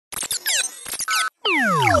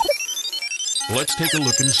Let's take a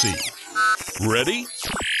look and see. Ready,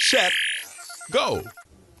 set, go.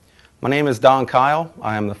 My name is Don Kyle.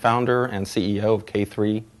 I am the founder and CEO of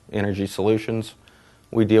K3 Energy Solutions.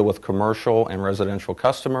 We deal with commercial and residential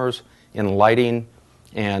customers in lighting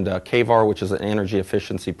and KVAR, which is an energy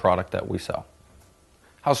efficiency product that we sell.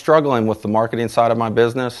 I was struggling with the marketing side of my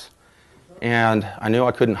business, and I knew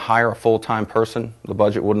I couldn't hire a full-time person. The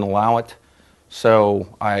budget wouldn't allow it.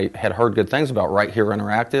 So I had heard good things about Right Here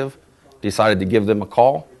Interactive, decided to give them a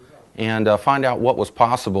call and find out what was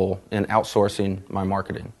possible in outsourcing my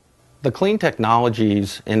marketing. The clean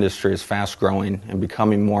technologies industry is fast growing and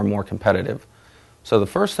becoming more and more competitive. So the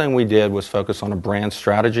first thing we did was focus on a brand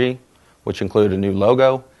strategy, which included a new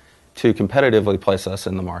logo, to competitively place us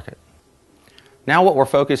in the market. Now what we're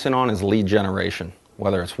focusing on is lead generation,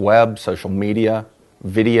 whether it's web, social media,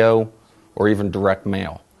 video, or even direct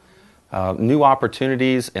mail. New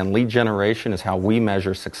opportunities and lead generation is how we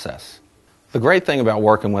measure success. The great thing about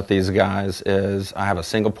working with these guys is I have a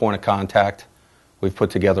single point of contact. We've put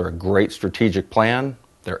together a great strategic plan.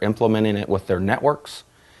 They're implementing it with their networks,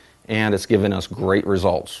 and it's given us great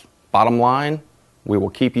results. Bottom line, we will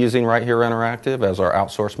keep using Right Here Interactive as our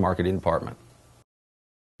outsourced marketing department.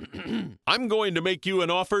 I'm going to make you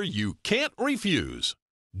an offer you can't refuse.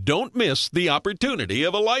 Don't miss the opportunity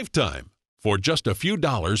of a lifetime for just a few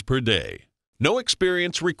dollars per day. No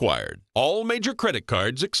experience required. All major credit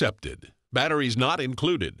cards accepted. Batteries not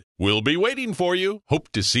included. We'll be waiting for you. Hope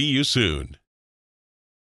to see you soon.